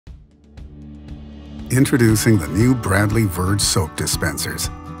Introducing the new Bradley Verge soap dispensers.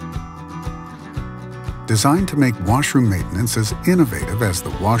 Designed to make washroom maintenance as innovative as the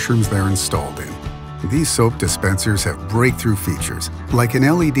washrooms they're installed in. These soap dispensers have breakthrough features, like an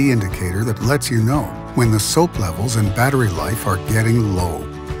LED indicator that lets you know when the soap levels and battery life are getting low.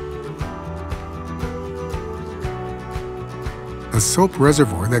 A soap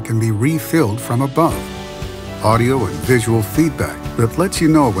reservoir that can be refilled from above. Audio and visual feedback that lets you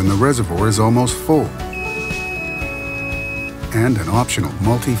know when the reservoir is almost full. And an optional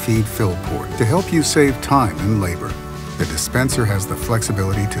multi-feed fill port to help you save time and labor. The dispenser has the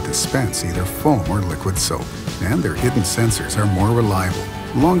flexibility to dispense either foam or liquid soap, and their hidden sensors are more reliable,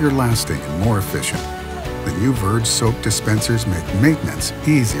 longer lasting, and more efficient. The new Verge soap dispensers make maintenance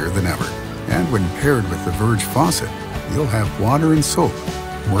easier than ever. And when paired with the Verge faucet, you'll have water and soap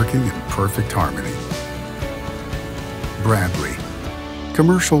working in perfect harmony. Bradley.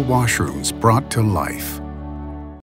 Commercial washrooms brought to life.